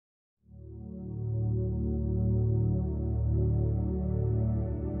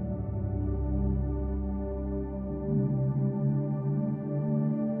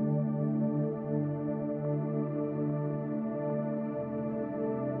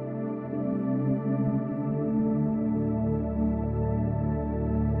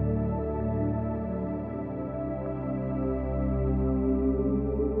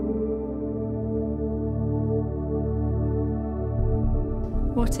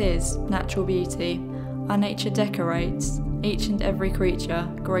What is natural beauty? Our nature decorates each and every creature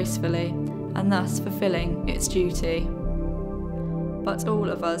gracefully, and thus fulfilling its duty. But all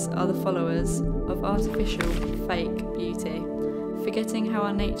of us are the followers of artificial, fake beauty, forgetting how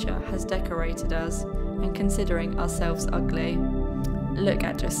our nature has decorated us and considering ourselves ugly. Look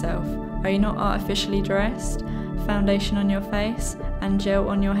at yourself. Are you not artificially dressed? Foundation on your face and gel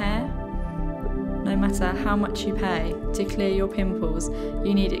on your hair? No matter how much you pay to clear your pimples,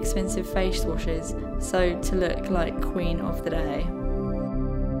 you need expensive face washes, so to look like Queen of the Day.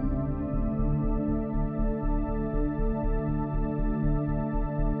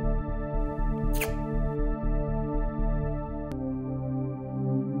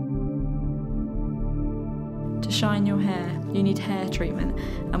 To shine your hair, you need hair treatment,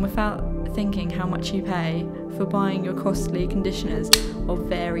 and without thinking how much you pay for buying your costly conditioners of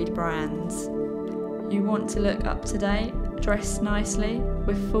varied brands. You want to look up to date, dressed nicely,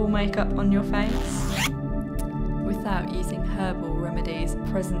 with full makeup on your face, without using herbal remedies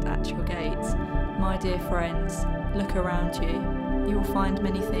present at your gates. My dear friends, look around you. You will find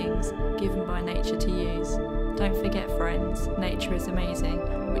many things given by nature to use. Don't forget, friends, nature is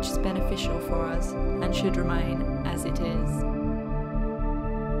amazing, which is beneficial for us and should remain as it is.